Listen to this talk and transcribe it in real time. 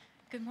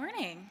Good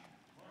morning.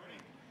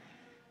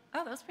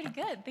 Oh, that was pretty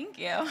good. Thank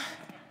you.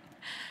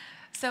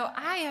 So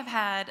I have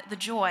had the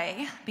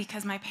joy,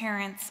 because my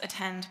parents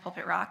attend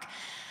Pulpit Rock,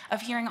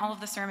 of hearing all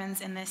of the sermons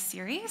in this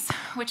series,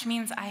 which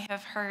means I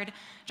have heard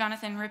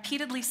Jonathan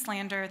repeatedly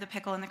slander the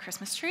pickle in the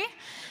Christmas tree.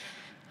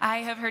 I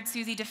have heard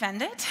Susie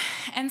defend it.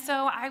 And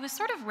so I was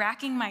sort of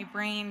racking my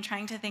brain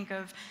trying to think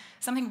of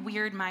something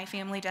weird my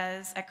family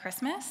does at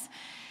Christmas.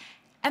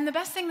 And the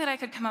best thing that I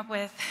could come up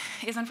with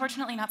is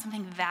unfortunately not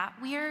something that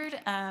weird,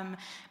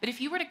 but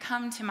if you were to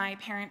come to my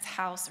parents'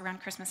 house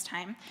around Christmas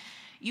time,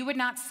 you would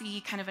not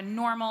see kind of a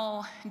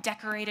normal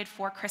decorated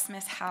for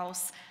Christmas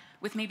house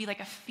with maybe like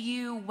a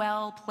few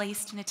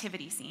well-placed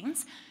nativity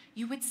scenes.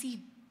 You would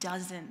see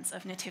dozens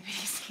of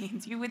nativity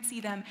scenes. You would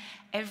see them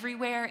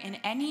everywhere. In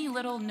any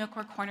little nook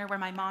or corner where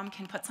my mom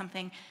can put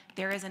something,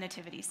 there is a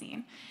nativity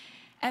scene.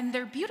 And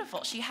they're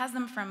beautiful. She has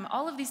them from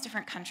all of these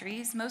different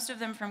countries, most of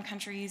them from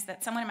countries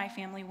that someone in my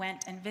family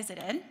went and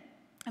visited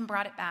and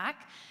brought it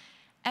back.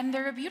 And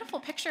they're a beautiful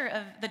picture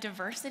of the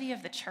diversity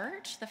of the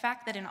church, the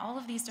fact that in all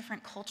of these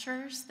different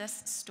cultures,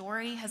 this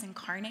story has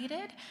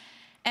incarnated.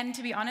 And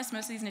to be honest,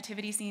 most of these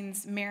nativity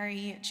scenes,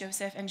 Mary,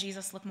 Joseph, and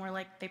Jesus look more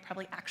like they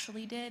probably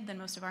actually did than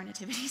most of our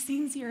nativity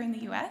scenes here in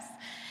the US.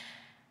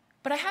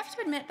 But I have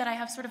to admit that I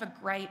have sort of a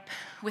gripe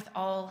with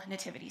all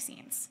nativity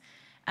scenes.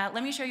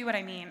 Let me show you what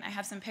I mean. I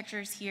have some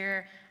pictures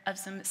here of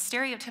some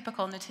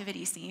stereotypical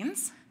nativity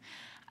scenes.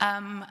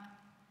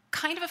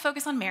 Kind of a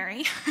focus on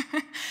Mary,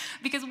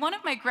 because one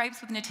of my gripes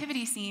with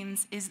nativity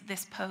scenes is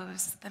this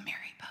pose, the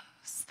Mary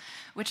pose,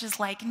 which is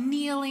like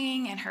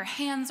kneeling and her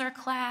hands are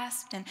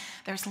clasped and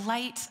there's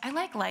light. I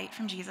like light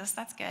from Jesus,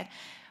 that's good.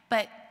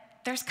 But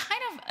there's kind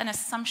of an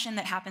assumption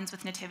that happens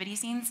with nativity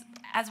scenes.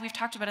 As we've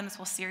talked about in this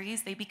whole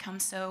series, they become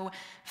so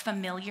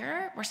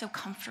familiar, we're so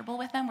comfortable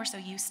with them, we're so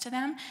used to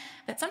them,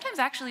 that sometimes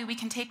actually we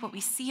can take what we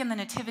see in the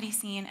nativity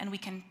scene and we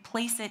can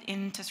place it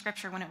into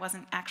scripture when it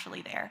wasn't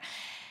actually there.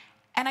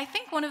 And I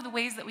think one of the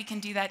ways that we can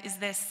do that is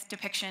this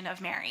depiction of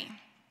Mary.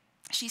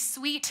 She's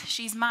sweet,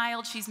 she's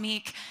mild, she's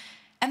meek.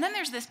 And then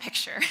there's this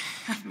picture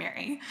of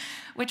Mary,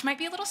 which might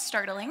be a little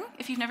startling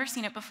if you've never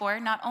seen it before.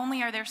 Not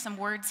only are there some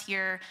words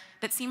here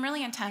that seem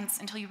really intense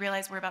until you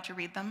realize we're about to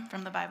read them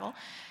from the Bible.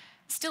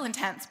 Still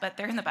intense, but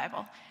they're in the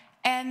Bible.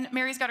 And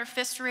Mary's got her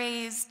fist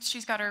raised.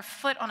 She's got her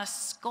foot on a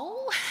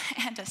skull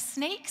and a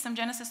snake, some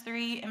Genesis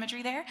 3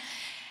 imagery there.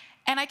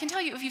 And I can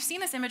tell you, if you've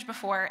seen this image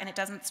before and it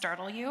doesn't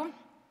startle you,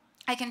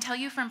 I can tell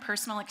you from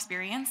personal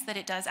experience that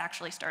it does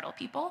actually startle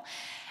people.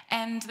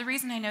 And the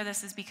reason I know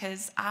this is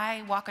because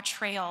I walk a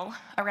trail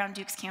around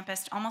Duke's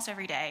campus almost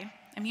every day.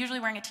 I'm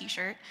usually wearing a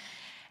t-shirt,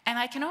 and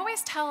I can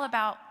always tell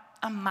about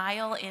a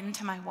mile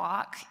into my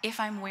walk if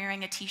I'm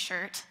wearing a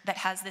t-shirt that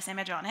has this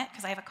image on it,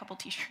 because I have a couple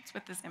t-shirts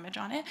with this image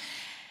on it.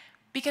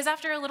 Because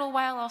after a little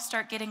while, I'll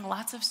start getting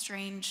lots of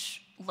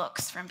strange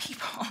looks from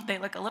people. They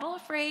look a little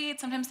afraid.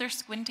 Sometimes they're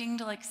squinting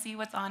to see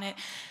what's on it.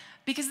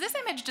 Because this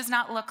image does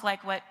not look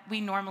like what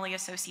we normally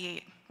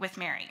associate with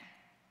Mary.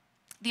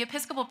 The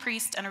Episcopal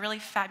priest and a really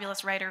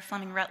fabulous writer,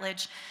 Fleming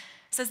Rutledge,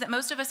 says that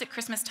most of us at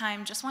Christmas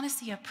time just want to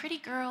see a pretty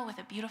girl with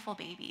a beautiful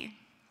baby.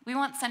 We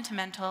want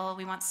sentimental,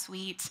 we want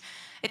sweet.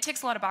 It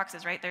ticks a lot of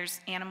boxes, right? There's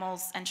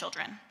animals and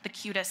children, the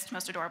cutest,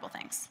 most adorable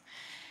things.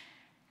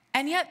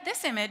 And yet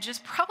this image is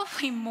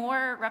probably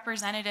more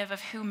representative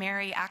of who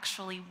Mary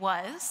actually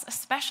was,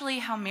 especially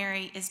how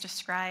Mary is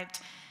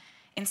described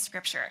in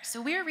Scripture.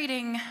 So we're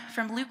reading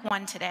from Luke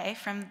 1 today,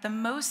 from the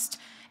most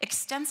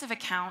extensive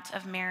account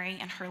of Mary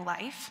and her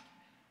life,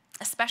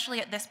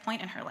 especially at this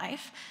point in her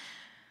life.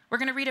 We're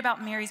going to read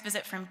about Mary's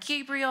visit from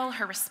Gabriel,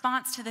 her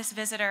response to this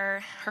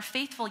visitor, her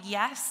faithful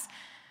yes,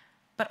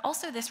 but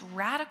also this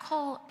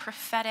radical,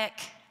 prophetic,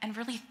 and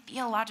really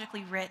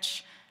theologically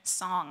rich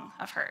song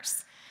of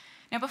hers.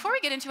 Now, before we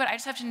get into it, I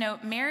just have to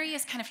note, Mary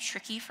is kind of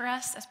tricky for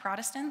us as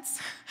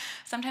Protestants.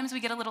 Sometimes we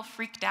get a little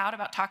freaked out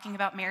about talking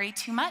about Mary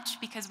too much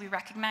because we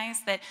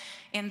recognize that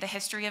in the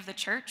history of the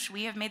church,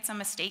 we have made some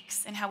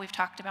mistakes in how we've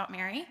talked about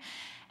Mary.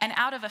 And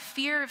out of a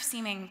fear of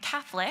seeming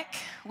Catholic,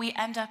 we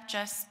end up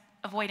just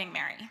avoiding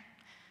Mary,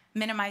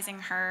 minimizing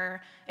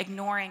her,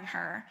 ignoring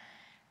her.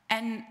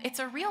 And it's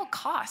a real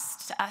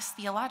cost to us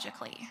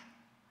theologically.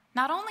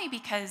 Not only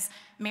because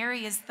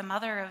Mary is the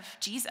mother of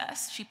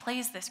Jesus, she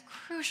plays this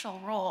crucial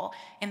role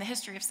in the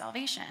history of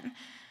salvation,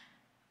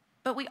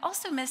 but we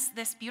also miss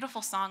this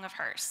beautiful song of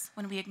hers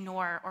when we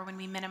ignore or when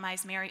we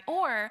minimize Mary,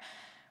 or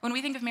when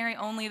we think of Mary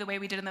only the way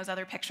we did in those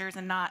other pictures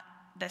and not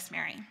this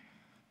Mary.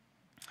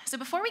 So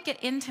before we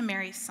get into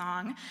Mary's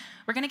song,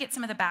 we're going to get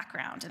some of the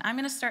background, and I'm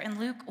going to start in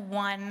Luke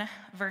 1,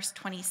 verse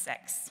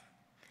 26.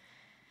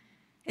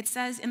 It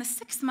says, "In the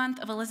 6th month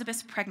of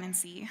Elizabeth's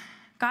pregnancy,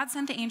 God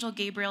sent the angel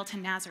Gabriel to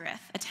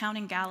Nazareth, a town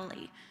in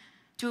Galilee,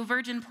 to a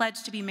virgin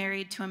pledged to be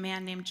married to a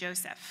man named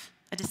Joseph,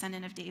 a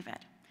descendant of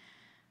David.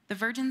 The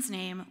virgin's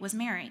name was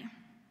Mary.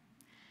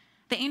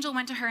 The angel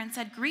went to her and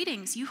said,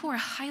 'Greetings, you who are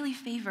highly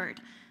favored.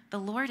 The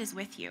Lord is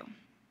with you.'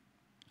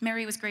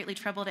 Mary was greatly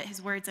troubled at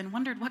his words and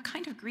wondered what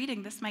kind of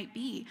greeting this might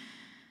be.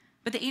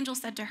 But the angel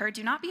said to her,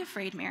 'Do not be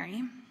afraid,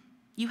 Mary.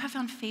 You have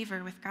found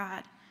favor with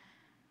God.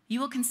 You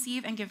will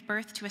conceive and give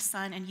birth to a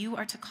son, and you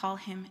are to call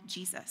him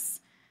Jesus.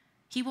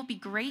 He will be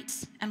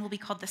great and will be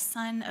called the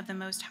Son of the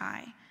Most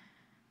High.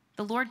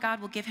 The Lord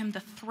God will give him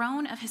the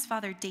throne of his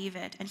father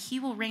David, and he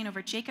will reign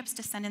over Jacob's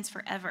descendants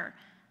forever.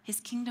 His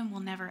kingdom will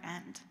never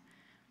end."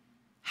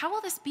 "How will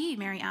this be?"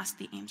 Mary asked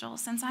the angel,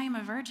 "since I am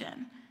a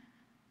virgin?"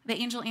 The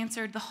angel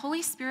answered, "The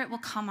Holy Spirit will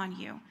come on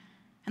you,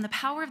 and the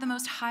power of the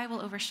Most High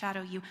will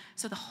overshadow you.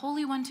 So the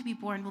Holy One to be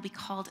born will be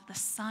called the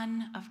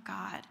Son of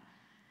God.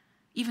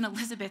 Even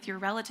Elizabeth, your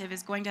relative,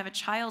 is going to have a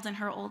child in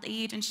her old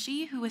age, and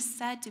she who was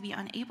said to be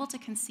unable to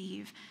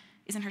conceive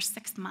is in her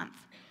 6th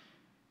month.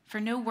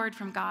 For no word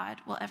from God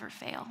will ever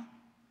fail."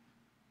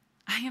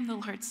 "I am the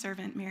Lord's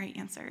servant," Mary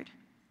answered.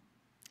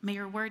 "May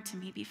your word to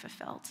me be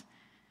fulfilled."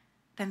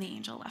 Then the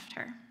angel left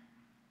her.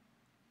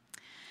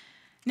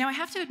 Now, I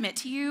have to admit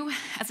to you,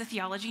 as a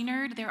theology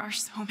nerd, there are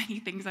so many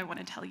things I want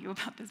to tell you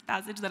about this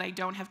passage that I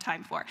don't have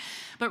time for.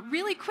 But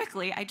really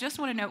quickly, I just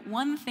want to note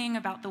one thing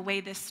about the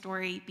way this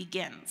story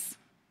begins.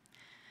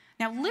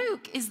 Now,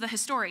 Luke is the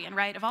historian,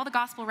 right? Of all the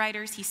gospel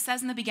writers, he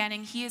says in the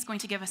beginning, he is going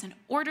to give us an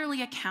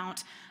orderly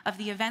account of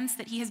the events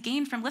that he has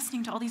gained from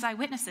listening to all these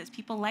eyewitnesses,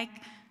 people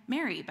like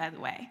Mary, by the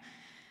way.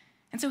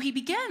 And so he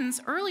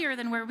begins earlier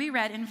than where we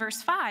read in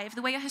verse 5,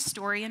 the way a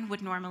historian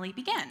would normally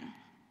begin.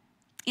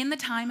 In the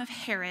time of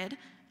Herod,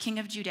 king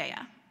of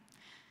Judea.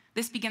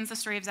 This begins the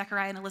story of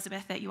Zechariah and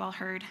Elizabeth that you all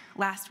heard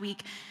last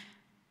week.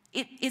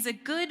 It is a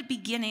good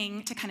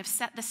beginning to kind of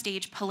set the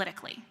stage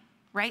politically,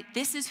 right?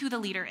 This is who the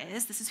leader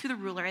is. This is who the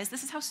ruler is.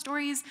 This is how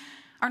stories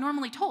are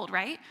normally told,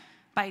 right?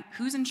 By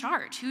who's in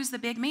charge, who's the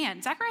big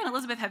man. Zechariah and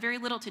Elizabeth have very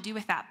little to do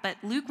with that, but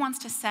Luke wants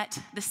to set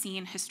the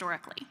scene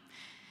historically.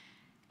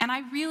 And I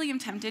really am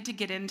tempted to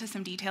get into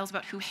some details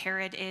about who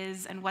Herod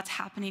is and what's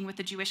happening with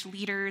the Jewish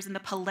leaders and the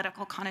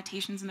political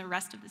connotations in the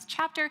rest of this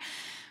chapter,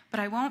 but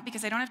I won't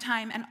because I don't have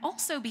time, and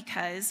also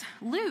because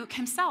Luke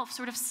himself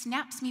sort of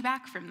snaps me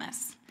back from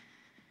this.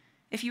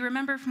 If you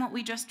remember from what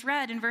we just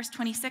read in verse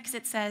 26,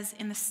 it says,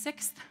 "In the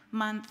 6th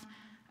month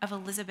of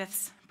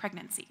Elizabeth's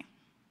pregnancy."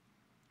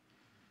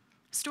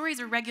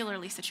 Stories are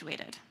regularly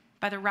situated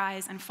by the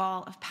rise and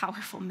fall of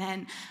powerful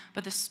men,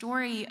 but the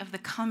story of the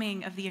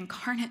coming of the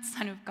incarnate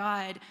Son of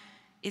God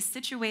is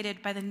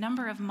situated by the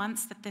number of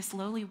months that this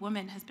lowly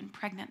woman has been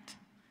pregnant.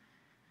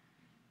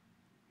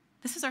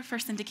 This is our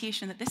first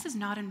indication that this is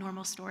not a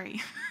normal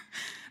story.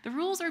 The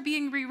rules are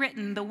being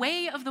rewritten. The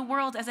way of the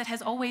world as it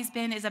has always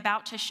been is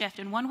about to shift,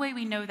 and one way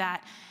we know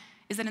that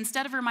is that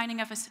instead of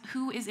reminding us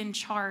who is in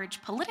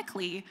charge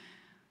politically,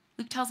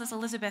 Luke tells us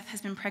Elizabeth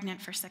has been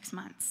pregnant for 6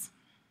 months.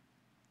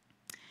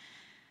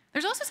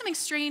 There's also something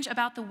strange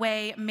about the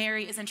way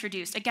Mary is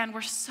introduced. Again,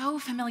 we're so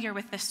familiar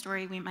with this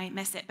story, we might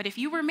miss it. But if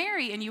you were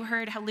Mary and you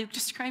heard how Luke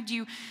described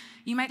you,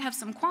 you might have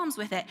some qualms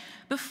with it.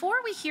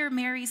 Before we hear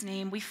Mary's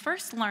name, we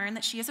first learn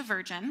that she is a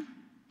virgin.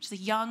 She's a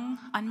young,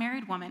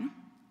 unmarried woman.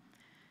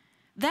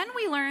 Then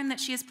we learn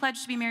that she is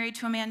pledged to be married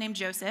to a man named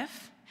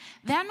Joseph.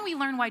 Then we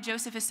learn why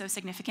Joseph is so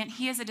significant.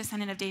 He is a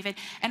descendant of David.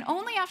 And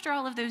only after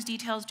all of those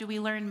details do we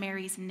learn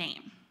Mary's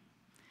name.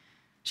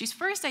 She's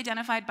first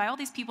identified by all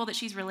these people that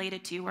she's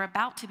related to, or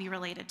about to be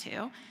related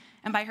to,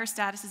 and by her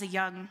status as a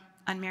young,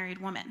 unmarried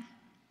woman.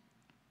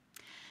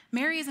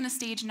 Mary is in a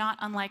stage not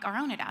unlike our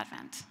own at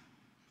Advent.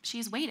 She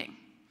is waiting.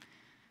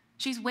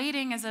 She's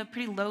waiting as a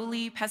pretty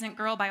lowly peasant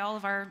girl by all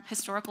of our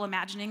historical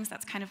imaginings.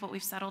 That's kind of what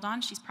we've settled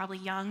on. She's probably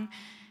young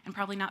and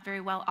probably not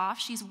very well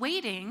off. She's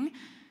waiting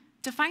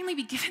to finally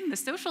be given the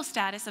social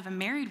status of a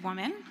married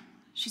woman.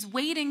 She's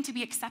waiting to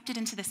be accepted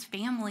into this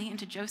family,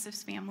 into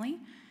Joseph's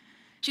family.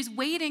 She's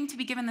waiting to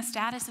be given the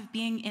status of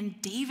being in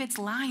David's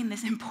line,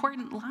 this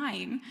important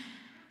line.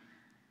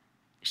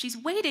 She's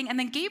waiting, and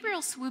then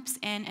Gabriel swoops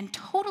in and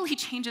totally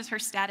changes her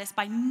status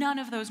by none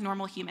of those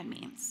normal human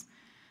means.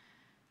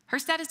 Her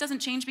status doesn't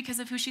change because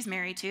of who she's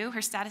married to.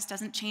 Her status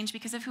doesn't change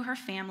because of who her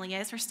family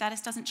is. Her status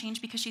doesn't change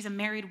because she's a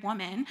married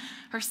woman.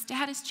 Her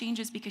status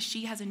changes because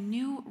she has a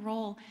new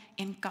role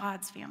in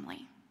God's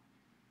family.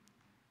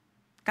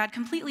 God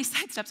completely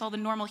sidesteps all the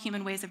normal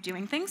human ways of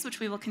doing things, which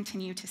we will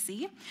continue to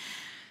see.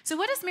 So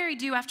what does Mary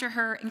do after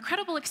her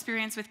incredible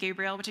experience with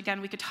Gabriel, which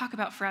again, we could talk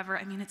about forever?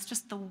 I mean, it's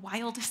just the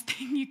wildest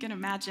thing you can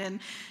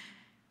imagine.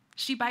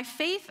 She, by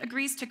faith,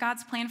 agrees to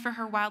God's plan for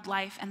her wild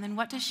life, and then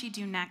what does she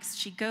do next?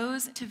 She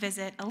goes to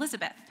visit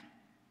Elizabeth.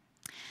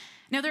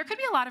 Now, there could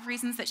be a lot of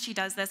reasons that she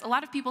does this. A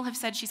lot of people have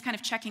said she's kind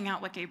of checking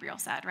out what Gabriel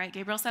said, right?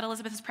 Gabriel said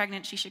Elizabeth is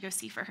pregnant, she should go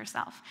see for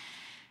herself.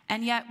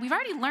 And yet, we've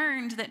already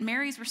learned that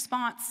Mary's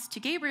response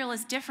to Gabriel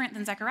is different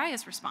than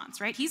Zechariah's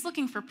response, right? He's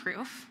looking for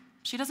proof.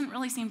 She doesn't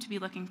really seem to be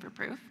looking for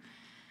proof.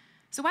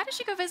 So why does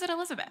she go visit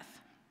Elizabeth?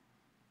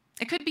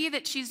 It could be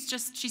that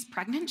she's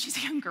pregnant, she's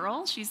a young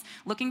girl, she's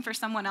looking for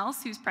someone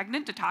else who's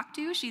pregnant to talk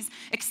to, she's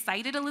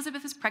excited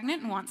Elizabeth is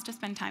pregnant and wants to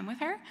spend time with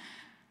her.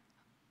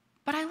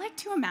 But I like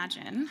to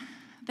imagine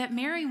that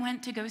Mary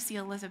went to go see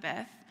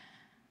Elizabeth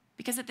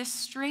because at this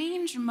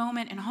strange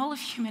moment in all of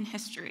human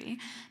history,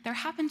 there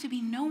happened to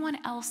be no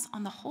one else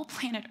on the whole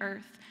planet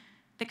Earth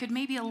that could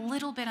maybe a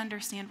little bit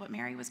understand what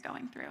Mary was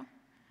going through.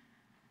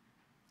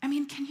 I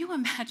mean, can you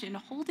imagine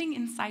holding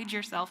inside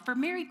yourself, for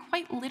Mary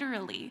quite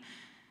literally,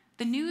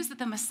 the news that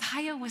the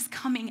Messiah was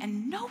coming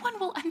and no one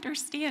will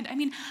understand? I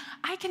mean,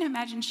 I can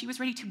imagine she was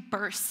ready to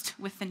burst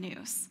with the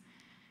news.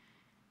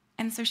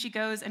 And so she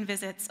goes and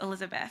visits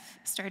Elizabeth,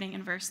 starting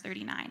in verse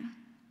 39.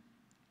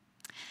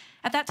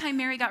 At that time,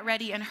 Mary got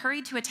ready and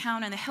hurried to a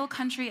town in the hill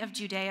country of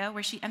Judea,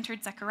 where she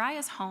entered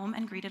Zechariah's home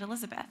and greeted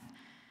Elizabeth.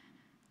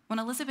 When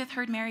Elizabeth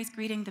heard Mary's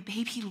greeting, the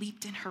baby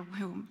leaped in her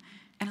womb,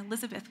 and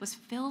Elizabeth was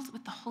filled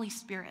with the Holy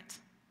Spirit.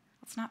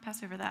 Let's not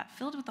pass over that.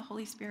 Filled with the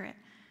Holy Spirit.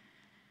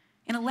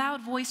 In a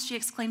loud voice, she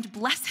exclaimed,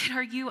 "Blessed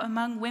are you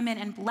among women,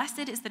 and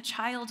blessed is the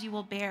child you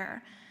will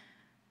bear.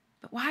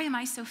 But why am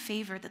I so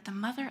favored that the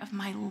mother of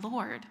my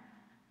Lord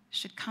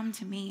should come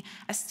to me?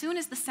 As soon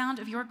as the sound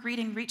of your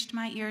greeting reached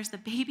my ears, the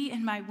baby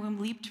in my womb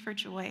leaped for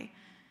joy.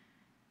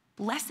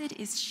 Blessed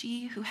is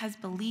she who has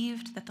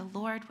believed that the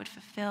Lord would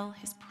fulfill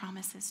his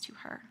promises to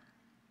her."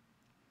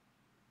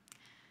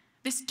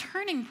 This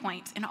turning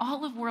point in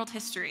all of world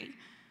history,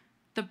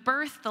 the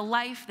birth, the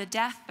life, the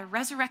death, the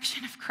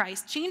resurrection of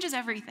Christ, changes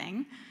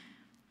everything.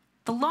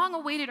 The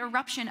long-awaited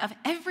eruption of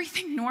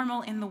everything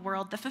normal in the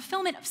world, the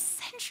fulfillment of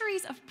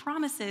centuries of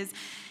promises,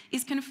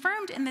 is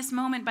confirmed in this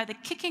moment by the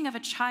kicking of a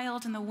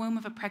child in the womb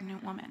of a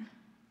pregnant woman.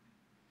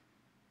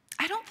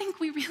 I don't think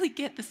we really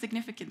get the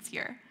significance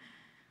here.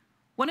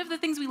 One of the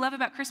things we love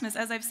about Christmas,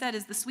 as I've said,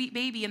 is the sweet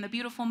baby and the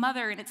beautiful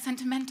mother, and it's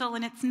sentimental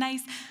and it's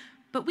nice,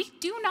 but we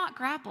do not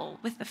grapple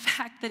with the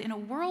fact that in a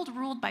world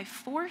ruled by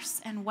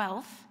force and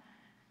wealth,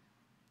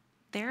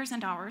 theirs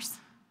and ours,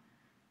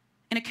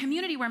 in a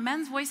community where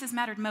men's voices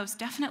mattered most,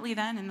 definitely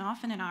then and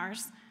often in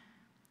ours,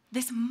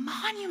 this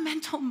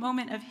monumental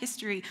moment of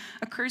history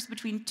occurs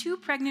between two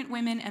pregnant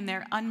women and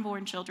their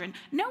unborn children.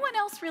 No one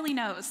else really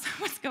knows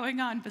what's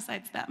going on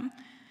besides them.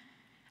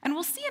 And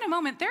we'll see in a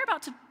moment, they're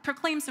about to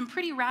proclaim some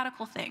pretty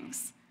radical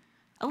things.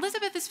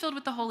 Elizabeth is filled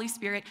with the Holy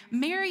Spirit.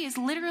 Mary is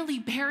literally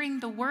bearing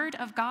the word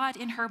of God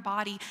in her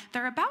body.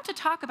 They're about to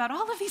talk about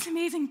all of these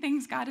amazing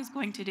things God is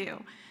going to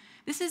do.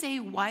 This is a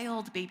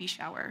wild baby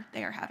shower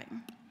they are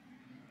having.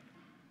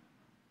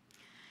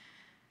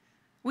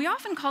 We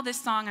often call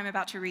this song I'm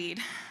about to read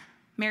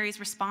Mary's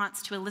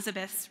response to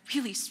Elizabeth's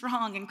really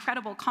strong,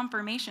 incredible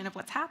confirmation of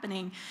what's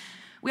happening.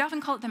 We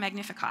often call it the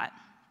Magnificat.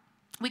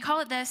 We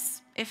call it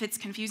this, if it's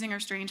confusing or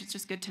strange, it's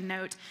just good to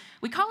note.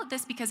 We call it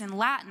this because in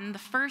Latin, the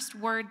first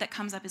word that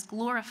comes up is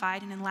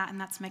glorified, and in Latin,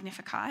 that's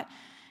Magnificat.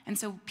 And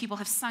so people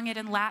have sung it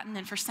in Latin,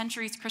 and for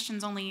centuries,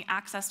 Christians' only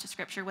access to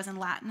Scripture was in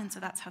Latin, and so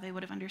that's how they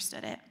would have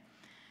understood it.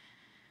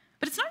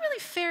 But it's not really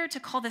fair to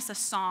call this a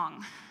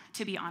song,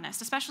 to be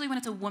honest, especially when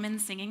it's a woman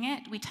singing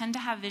it. We tend to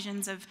have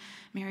visions of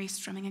Mary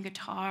strumming a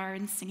guitar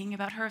and singing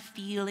about her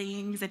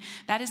feelings, and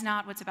that is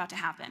not what's about to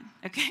happen,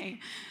 okay?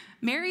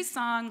 Mary's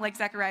song, like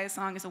Zechariah's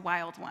song, is a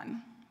wild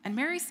one. And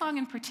Mary's song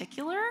in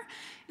particular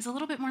is a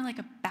little bit more like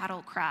a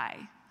battle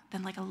cry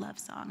than like a love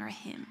song or a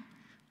hymn.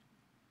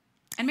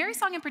 And Mary's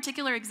song in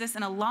particular exists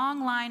in a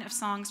long line of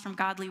songs from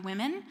godly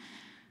women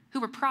who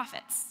were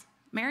prophets.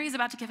 Mary is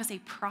about to give us a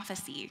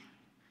prophecy.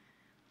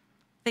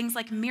 Things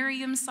like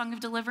Miriam's Song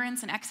of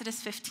Deliverance in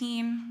Exodus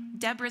 15,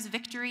 Deborah's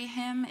victory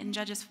hymn in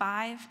Judges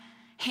 5,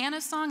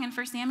 Hannah's song in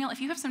 1 Samuel. If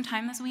you have some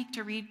time this week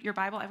to read your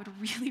Bible, I would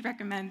really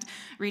recommend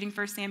reading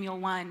 1 Samuel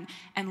 1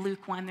 and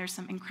Luke 1. There's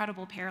some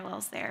incredible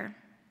parallels there.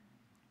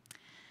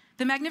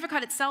 The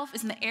Magnificat itself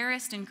is in the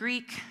aorist in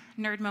Greek.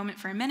 Nerd moment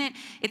for a minute.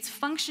 It's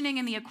functioning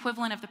in the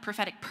equivalent of the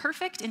prophetic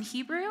perfect in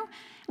Hebrew.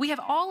 We have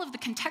all of the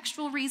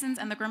contextual reasons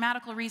and the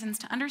grammatical reasons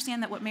to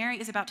understand that what Mary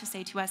is about to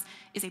say to us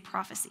is a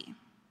prophecy.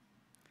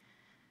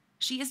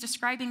 She is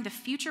describing the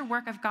future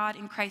work of God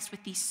in Christ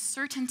with the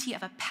certainty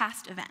of a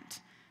past event.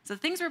 So the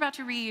things we're about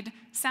to read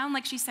sound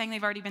like she's saying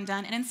they've already been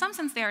done, and in some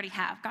sense they already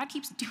have. God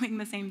keeps doing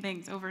the same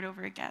things over and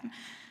over again.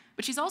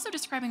 But she's also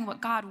describing what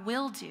God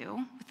will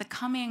do with the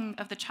coming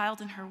of the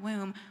child in her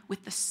womb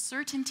with the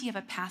certainty of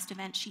a past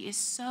event. She is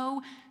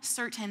so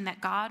certain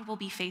that God will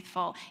be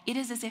faithful. It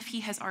is as if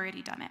he has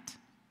already done it.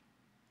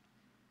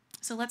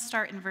 So let's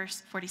start in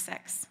verse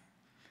 46.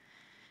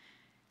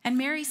 And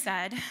Mary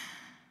said,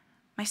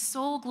 "My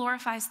soul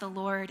glorifies the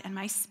Lord, and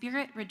my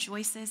spirit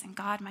rejoices in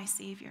God my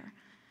Savior.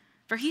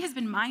 For he has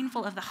been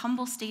mindful of the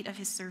humble state of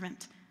his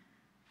servant.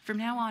 From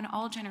now on,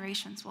 all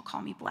generations will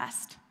call me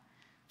blessed.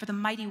 For the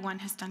Mighty One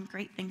has done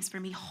great things for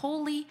me.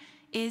 Holy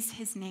is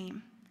his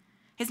name.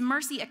 His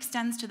mercy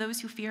extends to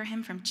those who fear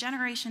him from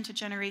generation to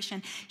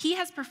generation. He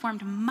has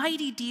performed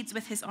mighty deeds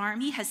with his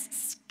arm. He has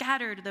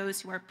scattered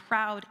those who are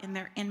proud in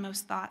their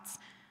inmost thoughts.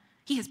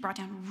 He has brought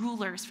down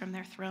rulers from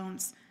their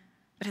thrones,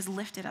 but has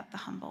lifted up the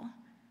humble.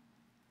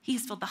 He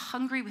has filled the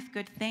hungry with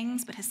good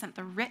things, but has sent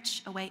the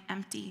rich away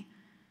empty.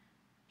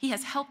 He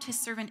has helped his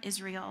servant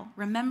Israel,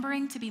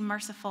 remembering to be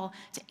merciful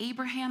to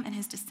Abraham and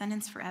his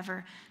descendants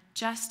forever,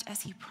 just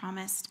as he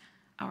promised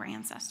our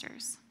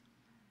ancestors."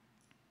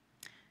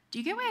 Do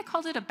you get why I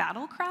called it a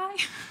battle cry?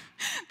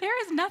 There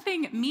is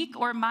nothing meek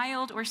or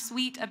mild or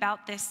sweet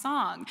about this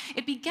song.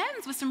 It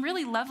begins with some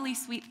really lovely,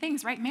 sweet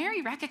things, right?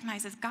 Mary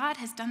recognizes God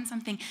has done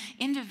something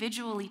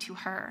individually to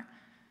her.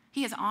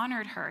 He has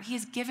honored her. He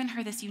has given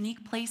her this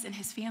unique place in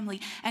his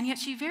family. And yet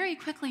she very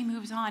quickly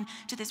moves on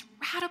to this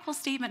radical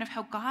statement of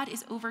how God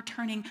is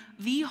overturning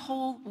the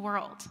whole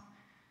world.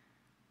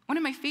 One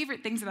of my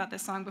favorite things about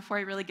this song, before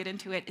I really get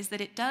into it, is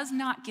that it does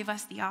not give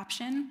us the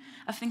option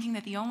of thinking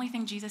that the only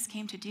thing Jesus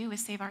came to do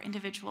is save our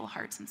individual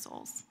hearts and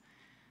souls.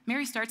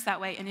 Mary starts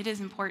that way, and it is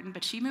important,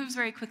 but she moves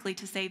very quickly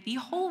to say the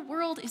whole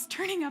world is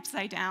turning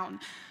upside down.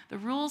 The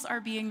rules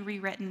are being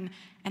rewritten,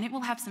 and it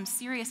will have some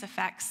serious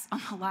effects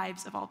on the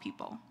lives of all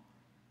people.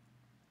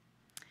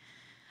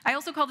 I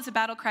also call this a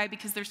battle cry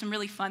because there's some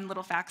really fun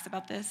little facts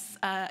about this.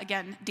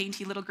 Again,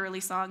 dainty little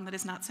girly song that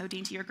is not so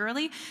dainty or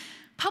girly.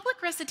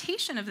 Public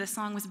recitation of this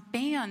song was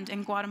banned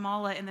in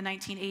Guatemala in the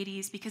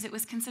 1980s because it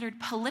was considered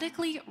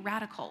politically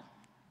radical.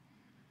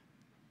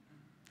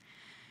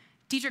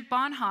 Dietrich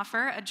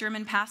Bonhoeffer, a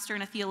German pastor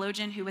and a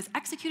theologian who was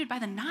executed by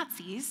the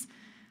Nazis,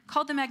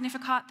 called the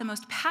Magnificat the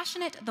most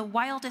passionate, the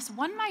wildest,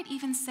 one might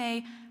even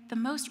say the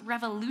most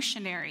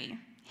revolutionary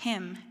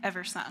hymn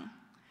ever sung.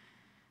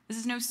 This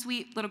is no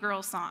sweet little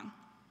girl song.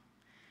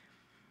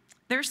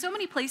 There are so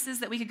many places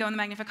that we could go in the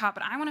Magnificat,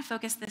 but I want to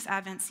focus this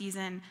Advent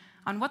season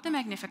on what the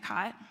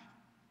Magnificat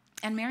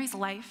and Mary's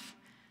life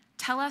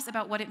tell us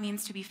about what it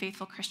means to be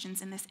faithful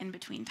Christians in this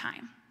in-between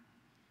time.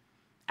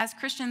 As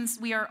Christians,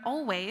 we are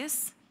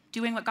always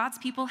doing what God's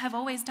people have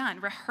always done,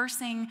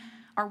 rehearsing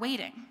our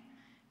waiting.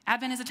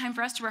 Advent is a time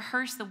for us to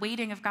rehearse the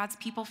waiting of God's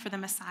people for the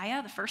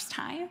Messiah the first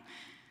time,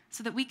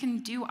 so that we can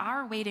do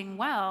our waiting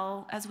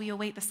well as we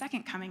await the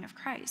second coming of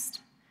Christ.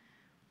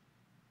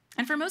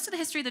 And for most of the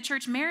history of the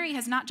church, Mary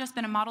has not just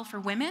been a model for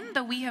women,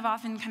 though we have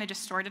often kind of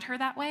distorted her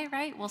that way,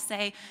 right? We'll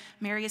say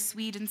Mary is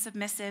sweet and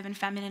submissive and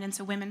feminine, and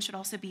so women should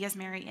also be as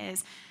Mary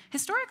is.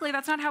 Historically,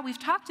 that's not how we've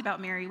talked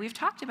about Mary. We've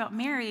talked about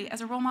Mary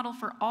as a role model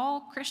for all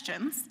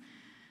Christians,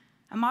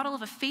 a model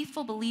of a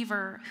faithful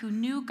believer who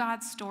knew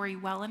God's story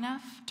well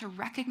enough to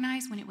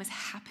recognize when it was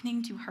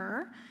happening to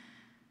her,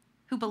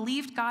 who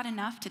believed God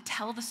enough to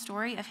tell the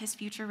story of his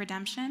future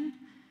redemption,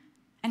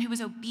 and who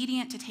was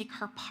obedient to take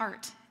her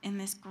part in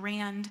this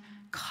grand,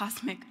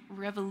 cosmic,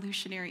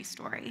 revolutionary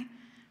story.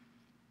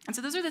 And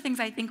so those are the things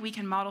I think we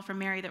can model from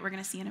Mary that we're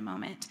going to see in a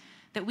moment.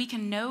 That we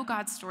can know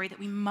God's story, that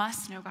we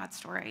must know God's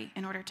story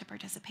in order to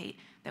participate,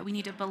 that we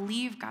need to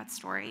believe God's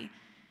story,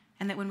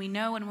 and that when we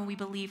know and when we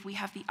believe, we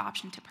have the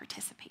option to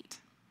participate.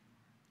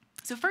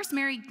 So first,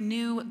 Mary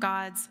knew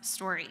God's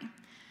story.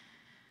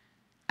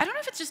 I don't know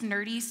if it's just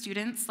nerdy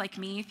students like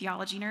me,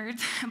 theology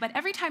nerds, but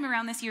every time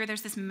around this year,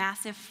 there's this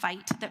massive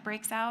fight that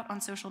breaks out on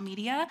social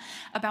media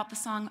about the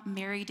song,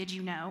 Mary, Did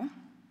You Know?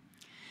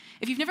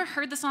 If you've never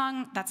heard the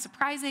song, that's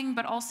surprising,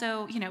 but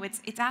also,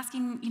 it's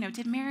asking,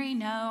 did Mary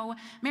know?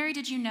 Mary,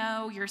 did you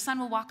know your son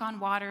will walk on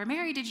water?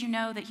 Mary, did you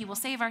know that he will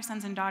save our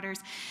sons and daughters?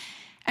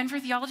 And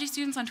for theology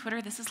students on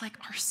Twitter, this is like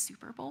our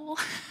Super Bowl.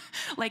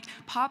 Like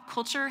pop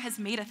culture has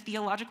made a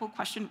theological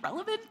question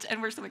relevant,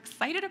 and we're so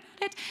excited about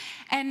it.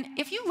 And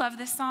if you love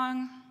this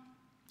song,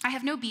 I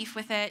have no beef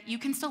with it. You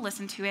can still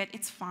listen to it.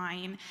 It's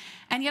fine.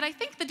 And yet I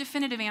think the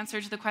definitive answer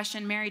to the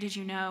question, Mary, did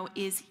you know,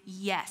 is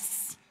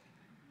yes.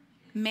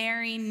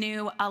 Mary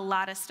knew a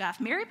lot of stuff.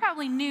 Mary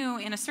probably knew,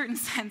 in a certain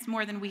sense,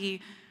 more than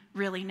we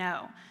really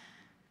know.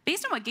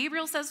 Based on what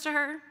Gabriel says to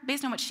her,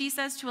 based on what she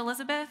says to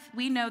Elizabeth,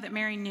 we know that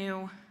Mary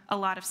knew a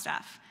lot of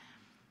stuff.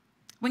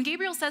 When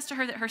Gabriel says to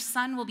her that her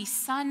son will be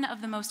Son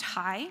of the Most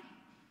High,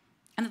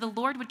 and that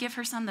the Lord would give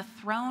her son the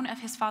throne of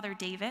his father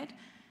David,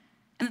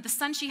 and that the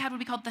son she had would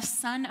be called the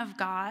Son of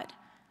God,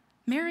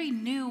 Mary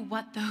knew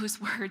what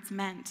those words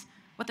meant,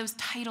 what those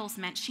titles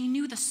meant. She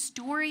knew the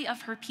story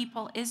of her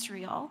people,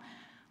 Israel,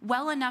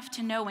 well enough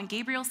to know when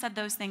Gabriel said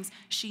those things,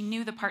 she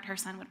knew the part her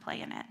son would play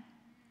in it.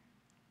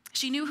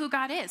 She knew who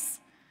God is.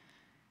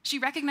 She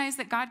recognized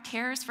that God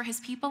cares for his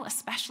people,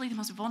 especially the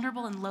most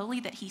vulnerable and lowly,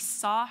 that he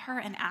saw her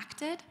and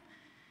acted.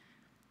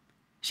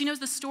 She knows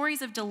the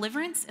stories of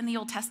deliverance in the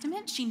Old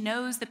Testament. She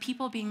knows the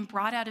people being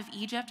brought out of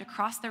Egypt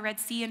across the Red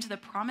Sea into the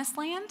Promised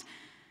Land.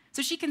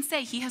 So she can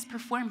say he has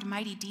performed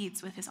mighty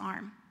deeds with his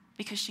arm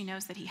because she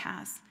knows that he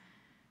has,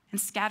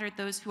 and scattered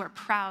those who are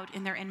proud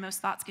in their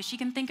inmost thoughts because she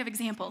can think of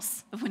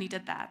examples of when he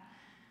did that.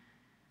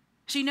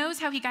 She knows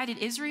how he guided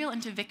Israel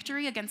into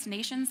victory against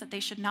nations that they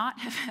should not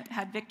have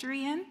had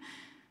victory in.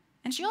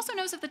 And she also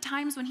knows of the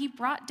times when he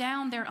brought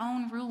down their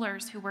own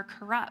rulers who were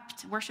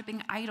corrupt,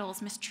 worshiping idols,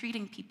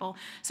 mistreating people.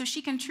 So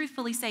she can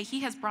truthfully say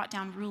he has brought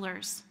down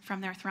rulers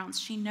from their thrones.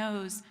 She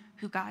knows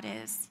who God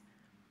is.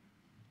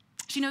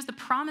 She knows the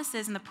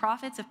promises and the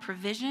prophets of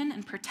provision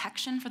and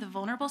protection for the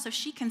vulnerable. So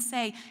she can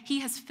say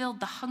he has filled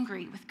the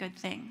hungry with good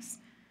things.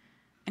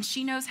 And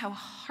she knows how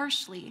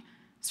harshly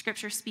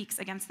Scripture speaks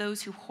against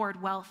those who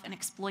hoard wealth and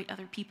exploit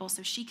other people.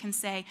 So she can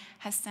say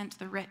has sent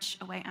the rich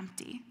away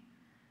empty.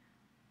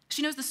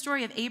 She knows the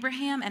story of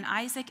Abraham and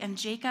Isaac and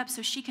Jacob,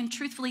 so she can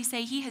truthfully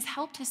say he has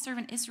helped his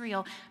servant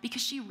Israel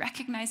because she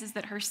recognizes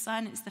that her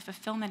son is the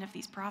fulfillment of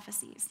these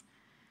prophecies.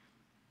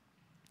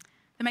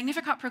 The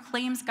Magnificat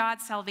proclaims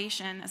God's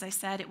salvation. As I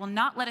said, it will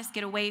not let us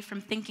get away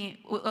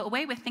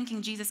with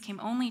thinking Jesus came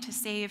only to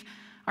save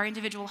our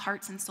individual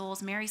hearts and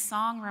souls, Mary's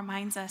song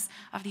reminds us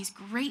of these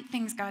great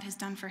things God has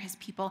done for his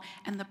people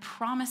and the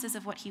promises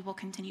of what he will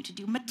continue to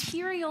do,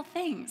 material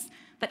things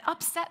that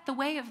upset the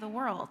way of the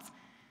world.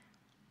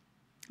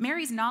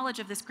 Mary's knowledge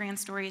of this grand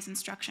story is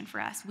instruction for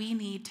us. We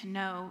need to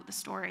know the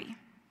story.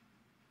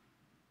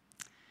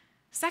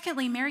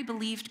 Secondly, Mary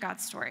believed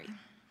God's story.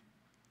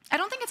 I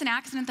don't think it's an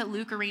accident that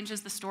Luke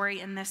arranges the story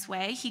in this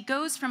way. He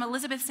goes from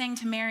Elizabeth saying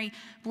to Mary,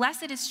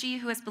 "Blessed is she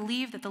who has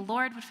believed that the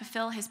Lord would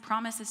fulfill his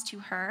promises to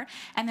her,"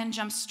 and then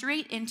jumps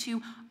straight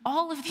into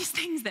all of these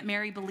things that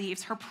Mary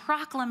believes, her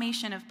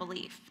proclamation of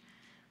belief.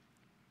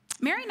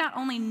 Mary not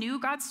only knew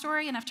God's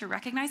story enough to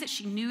recognize it,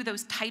 she knew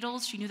those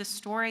titles, she knew the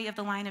story of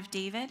the line of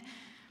David.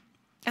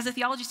 As a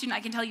theology student,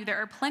 I can tell you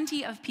there are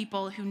plenty of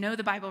people who know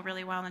the Bible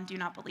really well and do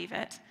not believe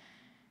it.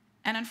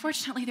 And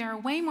unfortunately, there are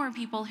way more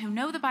people who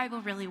know the Bible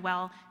really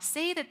well,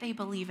 say that they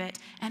believe it,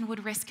 and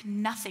would risk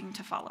nothing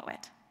to follow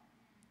it.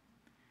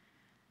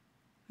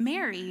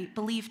 Mary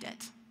believed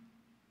it.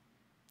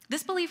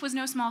 This belief was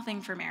no small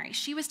thing for Mary.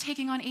 She was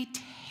taking on a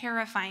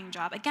terrifying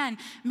job. Again,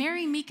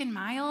 Mary, meek and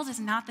mild is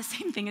not the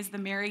same thing as the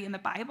Mary in the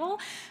Bible,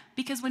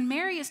 because when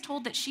Mary is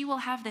told that she will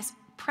have this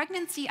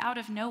pregnancy out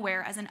of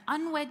nowhere as an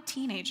unwed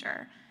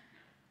teenager,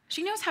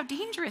 she knows how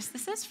dangerous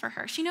this is for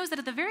her. She knows that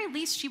at the very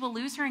least, she will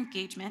lose her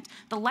engagement.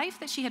 The life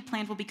that she had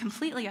planned will be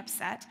completely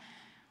upset.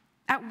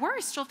 At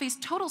worst, she'll face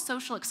total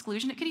social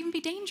exclusion. It could even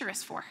be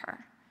dangerous for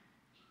her.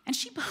 And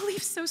she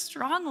believes so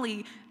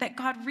strongly that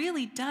God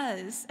really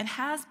does and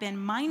has been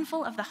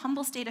mindful of the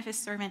humble state of his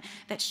servant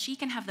that she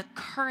can have the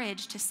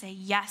courage to say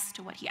yes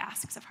to what he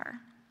asks of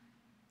her.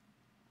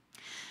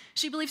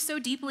 She believes so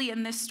deeply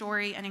in this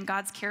story and in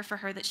God's care for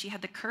her that she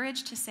had the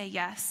courage to say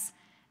yes.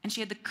 And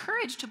she had the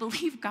courage to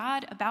believe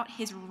God about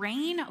his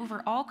reign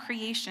over all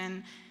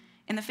creation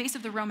in the face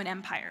of the Roman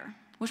Empire,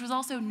 which was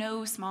also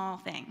no small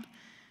thing.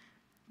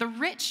 The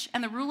rich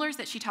and the rulers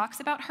that she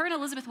talks about, her and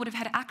Elizabeth would have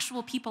had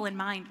actual people in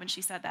mind when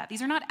she said that.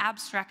 These are not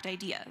abstract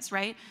ideas,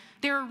 right?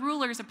 There are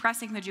rulers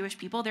oppressing the Jewish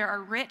people. There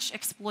are rich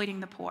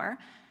exploiting the poor.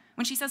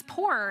 When she says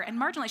poor and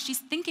marginalized, she's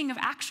thinking of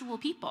actual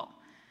people.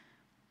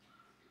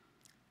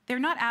 They're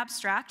not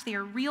abstract. They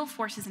are real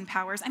forces and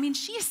powers. I mean,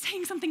 she is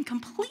saying something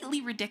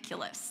completely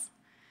ridiculous.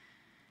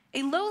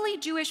 A lowly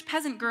Jewish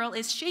peasant girl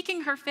is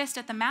shaking her fist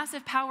at the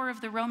massive power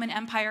of the Roman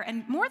Empire,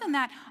 and more than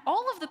that,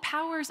 all of the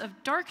powers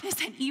of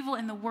darkness and evil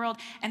in the world,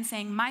 and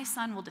saying, "My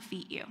son will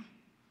defeat you."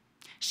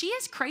 She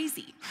is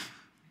crazy.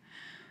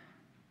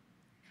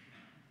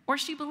 Or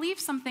she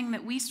believes something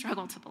that we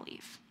struggle to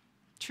believe,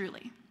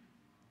 truly.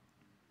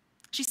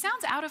 She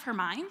sounds out of her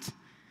mind,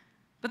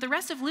 but the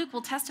rest of Luke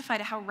will testify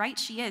to how right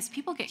she is.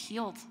 People get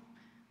healed.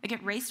 They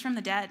get raised from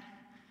the dead.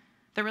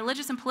 The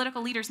religious and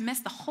political leaders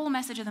miss the whole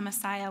message of the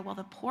Messiah, while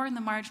the poor and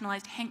the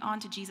marginalized hang on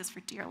to Jesus for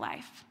dear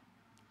life.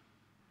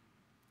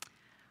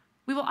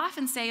 We will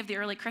often say of the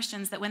early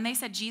Christians that when they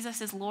said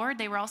Jesus is Lord,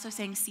 they were also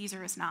saying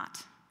Caesar is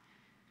not.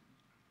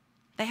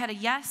 They had a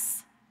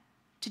yes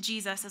to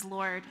Jesus as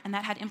Lord, and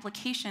that had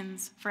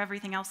implications for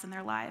everything else in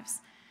their lives.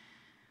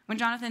 When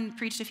Jonathan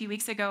preached a few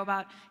weeks ago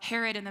about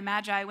Herod and the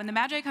Magi, when the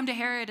Magi come to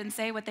Herod and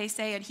say what they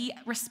say and he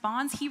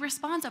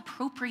responds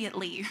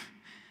appropriately.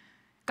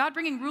 God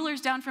bringing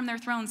rulers down from their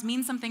thrones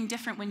means something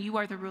different when you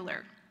are the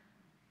ruler.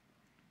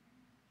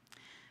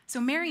 So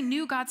Mary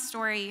knew God's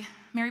story,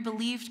 Mary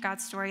believed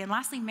God's story, and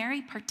lastly,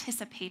 Mary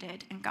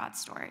participated in God's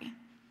story.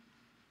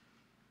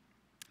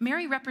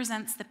 Mary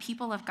represents the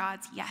people of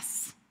God's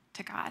yes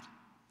to God.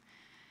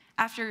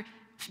 After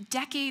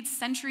decades,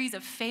 centuries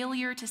of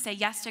failure to say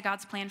yes to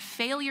God's plan,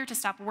 failure to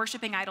stop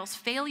worshiping idols,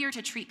 failure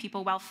to treat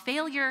people well,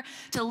 failure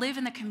to live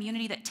in the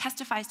community that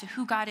testifies to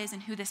who God is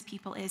and who this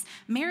people is,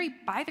 Mary,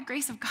 by the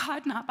grace of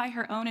God, not by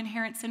her own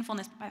inherent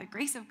sinfulness, but by the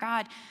grace of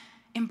God,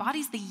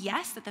 embodies the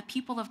yes that the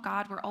people of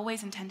God were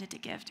always intended to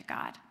give to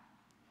God.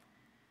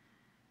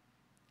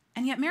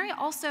 And yet Mary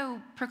also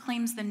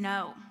proclaims the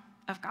no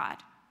of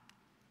God.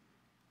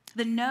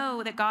 The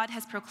no that God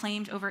has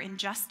proclaimed over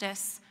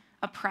injustice,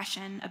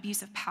 oppression,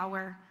 abuse of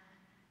power,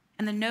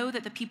 and the no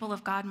that the people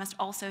of God must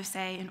also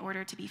say in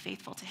order to be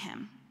faithful to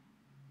him.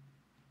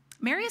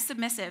 Mary is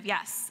submissive,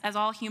 yes, as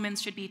all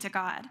humans should be to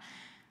God,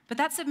 but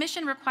that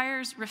submission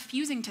requires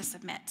refusing to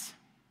submit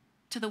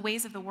to the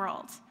ways of the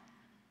world,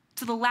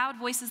 to the loud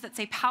voices that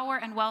say power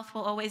and wealth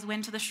will always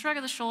win, to the shrug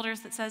of the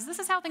shoulders that says this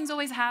is how things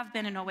always have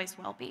been and always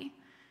will be.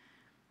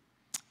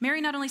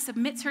 Mary not only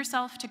submits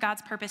herself to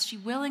God's purpose, she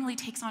willingly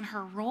takes on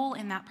her role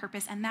in that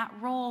purpose, and that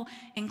role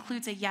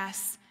includes a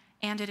yes,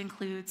 and it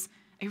includes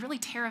a really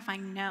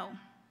terrifying no.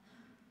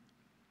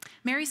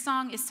 Mary's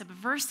song is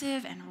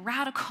subversive and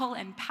radical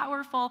and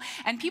powerful,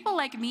 and people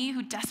like me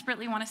who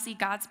desperately want to see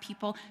God's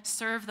people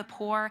serve the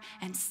poor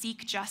and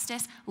seek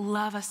justice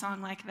love a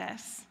song like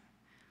this.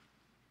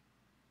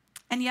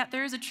 And yet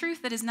there is a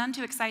truth that is none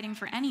too exciting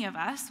for any of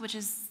us, which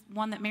is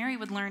one that Mary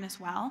would learn as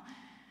well,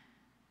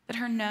 that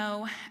her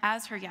no,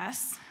 as her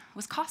yes,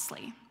 was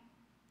costly.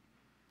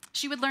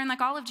 She would learn,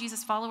 like all of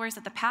Jesus' followers,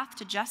 that the path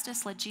to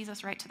justice led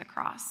Jesus right to the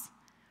cross.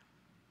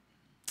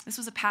 This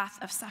was a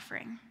path of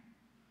suffering.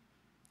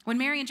 When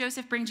Mary and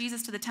Joseph bring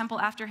Jesus to the temple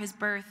after his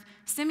birth,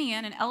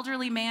 Simeon, an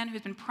elderly man who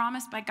had been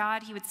promised by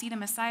God he would see the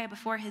Messiah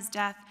before his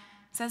death,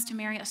 says to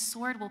Mary, "A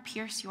sword will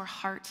pierce your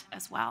heart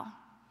as well."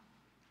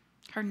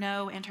 Her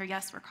no and her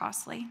yes were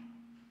costly.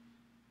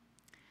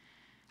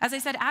 As I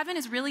said, Advent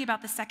is really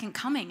about the second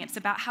coming. It's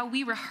about how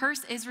we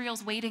rehearse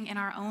Israel's waiting in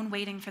our own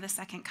waiting for the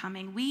second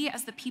coming. We,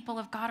 as the people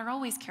of God, are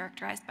always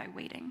characterized by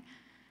waiting.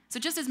 So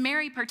just as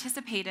Mary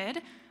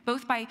participated,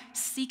 both by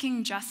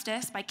seeking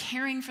justice, by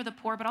caring for the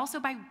poor, but also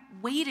by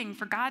waiting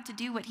for God to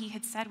do what he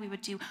had said we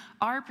would do,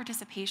 our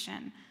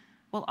participation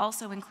will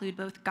also include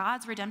both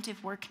God's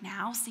redemptive work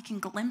now, seeking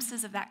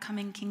glimpses of that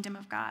coming kingdom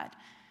of God,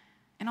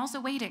 and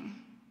also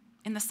waiting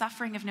in the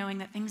suffering of knowing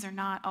that things are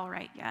not all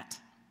right yet.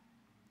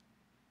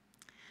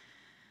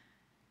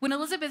 When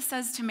Elizabeth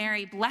says to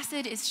Mary,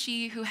 "Blessed is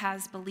she who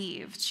has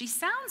believed," she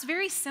sounds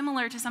very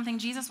similar to something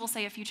Jesus will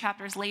say a few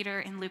chapters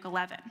later in Luke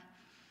 11.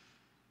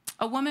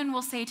 A woman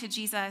will say to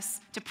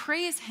Jesus to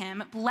praise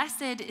him,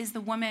 "Blessed is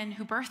the woman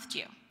who birthed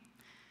you."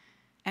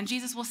 And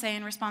Jesus will say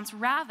in response,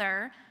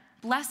 "Rather,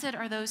 blessed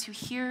are those who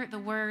hear the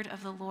word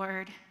of the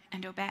Lord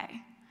and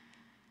obey."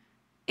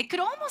 It could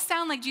almost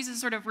sound like Jesus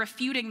is sort of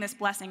refuting this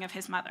blessing of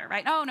his mother,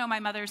 right? "Oh, no, my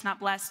mother's not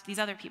blessed. These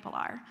other people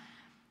are."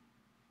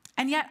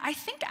 And yet, I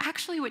think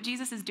actually what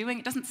Jesus is doing,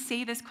 it doesn't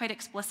say this quite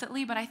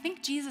explicitly, but I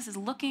think Jesus is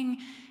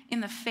looking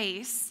in the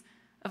face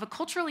of a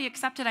culturally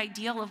accepted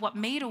ideal of what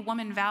made a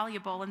woman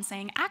valuable and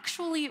saying,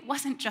 actually, it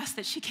wasn't just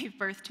that she gave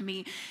birth to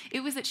me.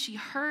 It was that she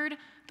heard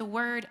the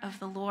word of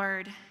the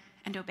Lord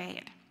and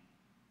obeyed.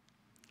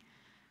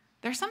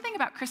 There's something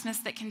about Christmas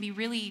that can be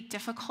really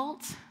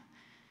difficult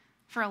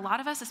for a lot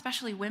of us,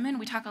 especially women.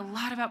 We talk a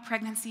lot about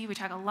pregnancy. We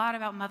talk a lot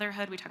about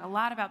motherhood. We talk a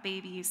lot about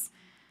babies.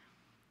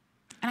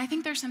 And I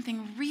think there's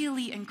something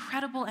really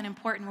incredible and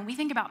important when we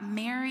think about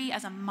Mary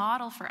as a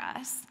model for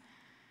us.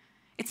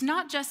 It's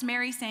not just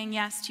Mary saying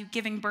yes to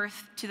giving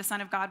birth to the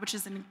Son of God, which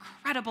is an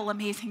incredible,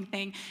 amazing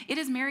thing. It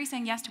is Mary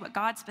saying yes to what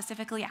God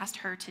specifically asked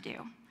her to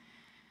do.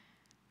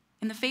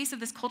 In the face of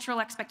this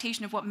cultural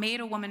expectation of what made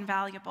a woman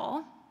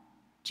valuable,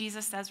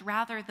 Jesus says,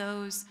 rather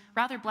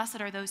blessed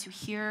are those who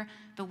hear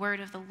the word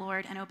of the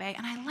Lord and obey.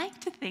 And I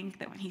like to think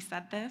that when he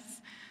said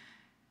this,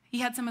 he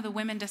had some of the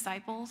women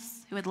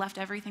disciples who had left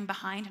everything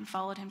behind and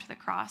followed him to the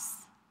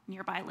cross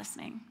nearby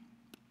listening.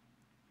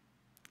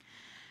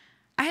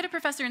 I had a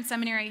professor in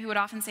seminary who would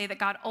often say that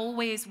God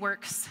always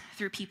works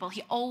through people.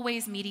 He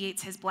always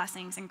mediates his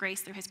blessings and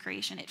grace through his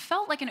creation. It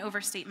felt like an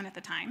overstatement at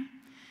the time,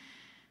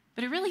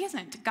 but it really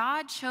isn't.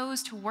 God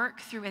chose to work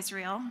through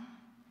Israel.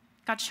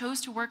 God chose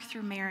to work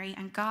through Mary,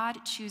 and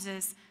God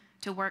chooses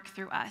to work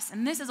through us.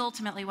 And this is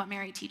ultimately what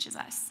Mary teaches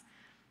us.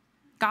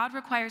 God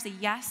requires a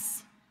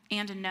yes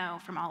and a no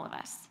from all of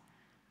us.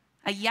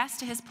 A yes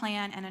to his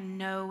plan and a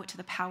no to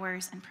the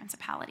powers and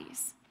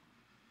principalities.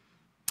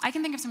 I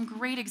can think of some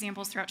great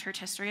examples throughout church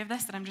history of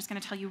this that I'm just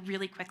going to tell you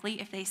really quickly.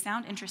 If they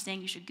sound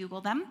interesting, you should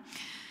Google them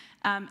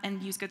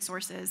and use good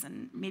sources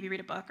and maybe read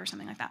a book or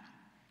something like that.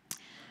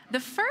 The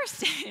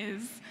first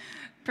is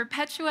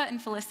Perpetua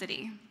and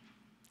Felicity.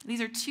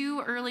 These are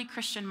two early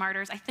Christian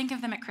martyrs. I think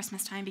of them at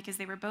Christmas time because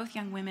they were both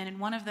young women, and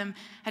one of them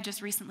had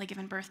just recently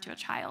given birth to a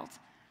child.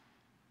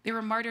 They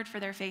were martyred for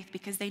their faith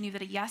because they knew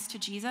that a yes to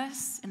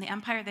Jesus and the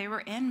empire they were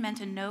in meant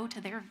a no to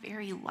their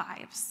very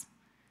lives.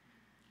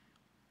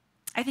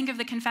 I think of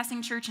the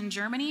Confessing Church in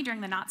Germany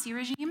during the Nazi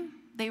regime.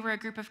 They were a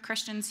group of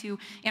Christians who,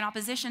 in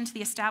opposition to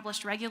the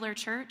established regular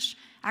church,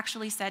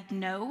 actually said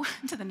no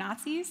to the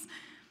Nazis.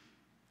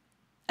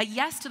 A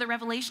yes to the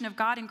revelation of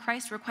God in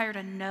Christ required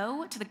a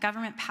no to the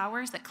government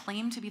powers that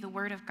claimed to be the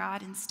word of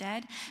God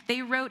instead.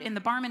 They wrote in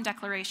the Barmen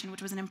Declaration,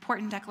 which was an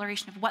important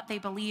declaration of what they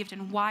believed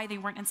and why they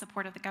weren't in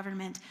support of the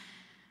government.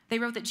 They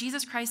wrote that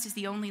Jesus Christ is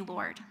the only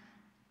Lord.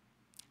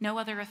 No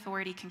other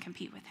authority can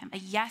compete with him. A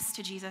yes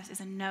to Jesus is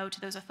a no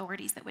to those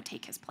authorities that would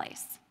take his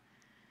place.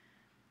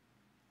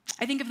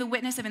 I think of the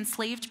witness of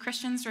enslaved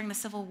Christians during the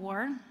Civil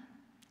War,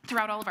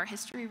 throughout all of our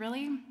history,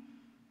 really.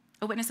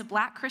 A witness of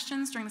Black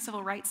Christians during the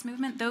Civil Rights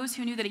Movement, those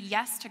who knew that a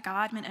yes to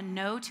God meant a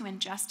no to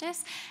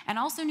injustice, and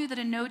also knew that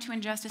a no to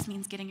injustice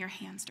means getting your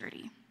hands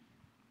dirty.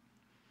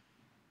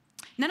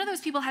 None of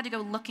those people had to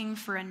go looking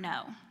for a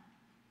no.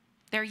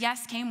 Their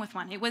yes came with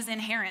one. It was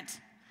inherent.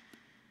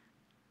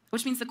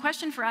 Which means the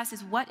question for us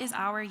is, what is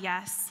our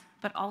yes,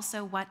 but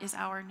also what is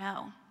our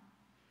no?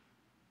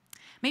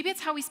 Maybe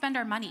it's how we spend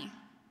our money.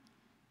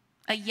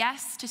 A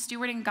yes to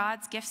stewarding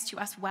God's gifts to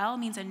us well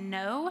means a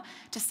no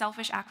to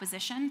selfish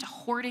acquisition, to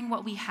hoarding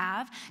what we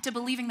have, to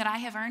believing that I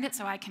have earned it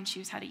so I can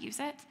choose how to use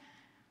it.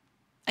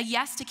 A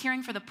yes to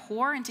caring for the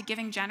poor and to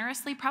giving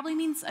generously probably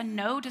means a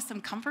no to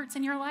some comforts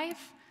in your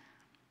life.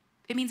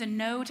 It means a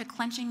no to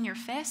clenching your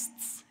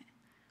fists.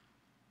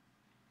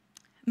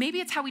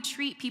 Maybe it's how we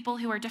treat people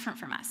who are different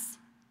from us.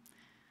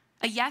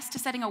 A yes to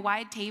setting a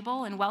wide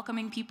table and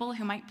welcoming people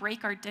who might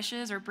break our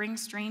dishes or bring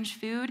strange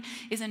food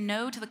is a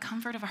no to the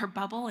comfort of our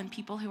bubble and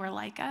people who are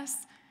like us.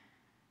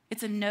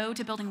 It's a no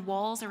to building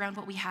walls around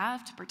what we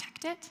have to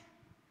protect it.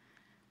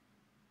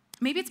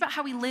 Maybe it's about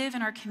how we live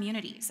in our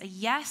communities. A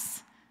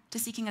yes to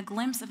seeking a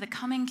glimpse of the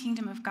coming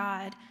kingdom of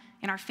God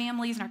in our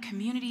families, in our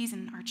communities,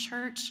 in our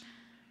church,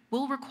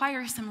 will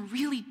require some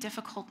really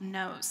difficult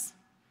no's.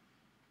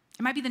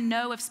 It might be the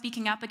no of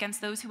speaking up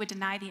against those who would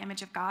deny the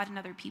image of God in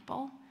other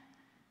people.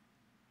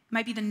 It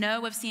might be the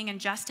no of seeing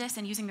injustice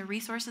and using the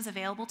resources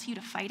available to you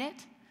to fight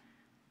it.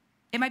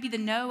 It might be the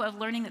no of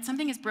learning that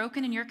something is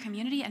broken in your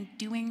community and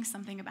doing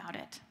something about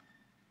it.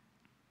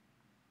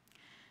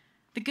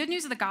 The good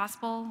news of the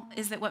gospel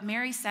is that what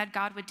Mary said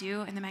God would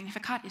do in the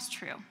Magnificat is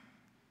true.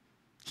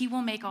 He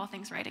will make all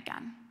things right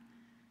again.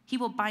 He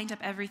will bind up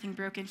everything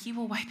broken. He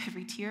will wipe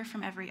every tear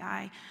from every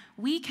eye.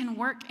 We can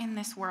work in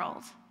this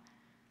world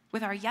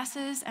with our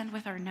yeses and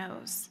with our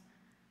nos,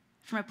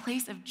 from a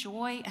place of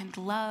joy and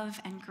love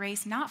and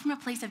grace, not from a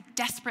place of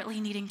desperately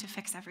needing to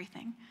fix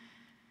everything.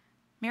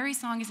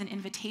 Mary's song is an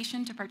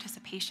invitation to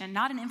participation,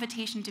 not an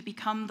invitation to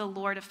become the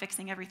Lord of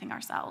fixing everything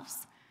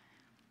ourselves.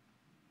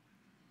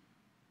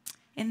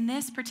 In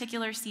this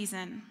particular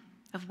season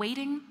of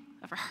waiting,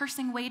 of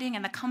rehearsing waiting,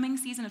 and the coming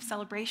season of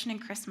celebration and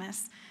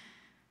Christmas,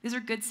 these are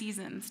good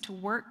seasons to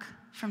work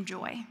from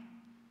joy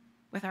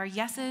with our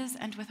yeses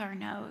and with our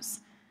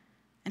nos,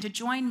 and to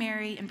join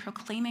Mary in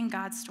proclaiming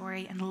God's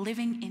story and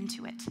living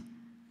into it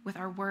with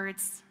our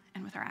words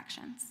and with our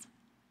actions.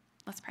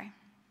 Let's pray.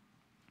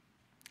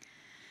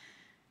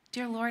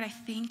 Dear Lord, I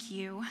thank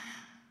you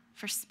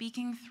for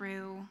speaking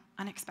through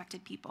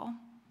unexpected people.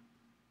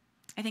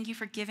 I thank you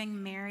for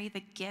giving Mary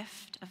the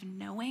gift of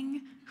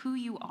knowing who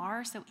you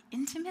are so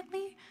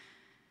intimately,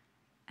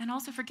 and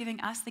also for giving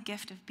us the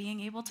gift of being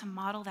able to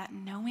model that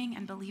knowing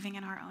and believing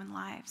in our own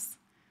lives.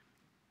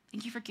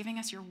 Thank you for giving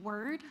us your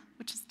word,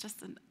 which is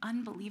just an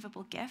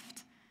unbelievable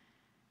gift.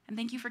 And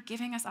thank you for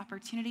giving us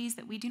opportunities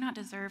that we do not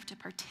deserve to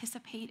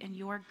participate in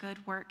your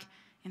good work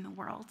in the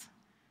world.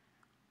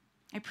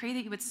 I pray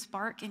that you would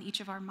spark in each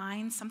of our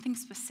minds something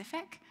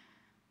specific,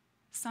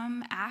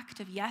 some act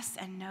of yes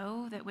and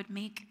no that would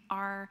make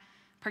our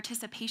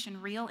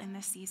participation real in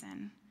this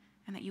season,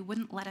 and that you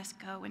wouldn't let us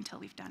go until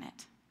we've done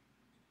it.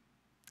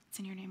 It's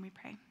in your name we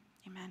pray.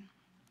 Amen.